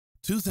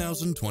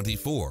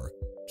2024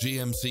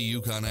 GMC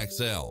Yukon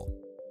XL.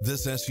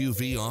 This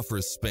SUV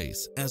offers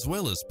space as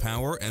well as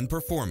power and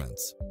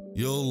performance.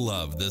 You'll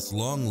love this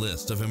long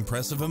list of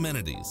impressive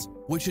amenities,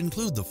 which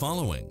include the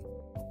following: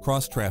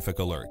 cross-traffic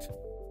alert,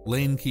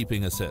 lane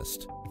keeping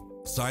assist,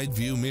 side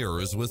view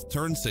mirrors with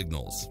turn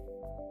signals,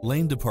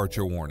 lane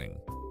departure warning,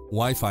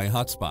 Wi-Fi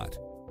hotspot,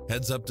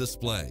 heads-up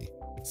display,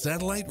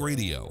 satellite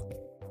radio,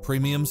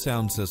 premium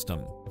sound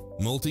system,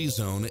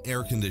 multi-zone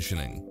air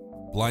conditioning,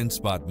 blind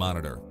spot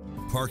monitor,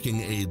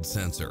 parking aid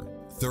sensor,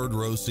 third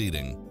row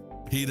seating,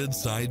 heated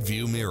side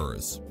view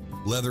mirrors,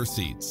 leather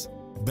seats,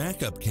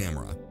 backup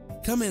camera.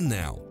 Come in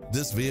now.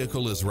 This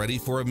vehicle is ready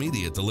for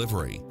immediate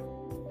delivery.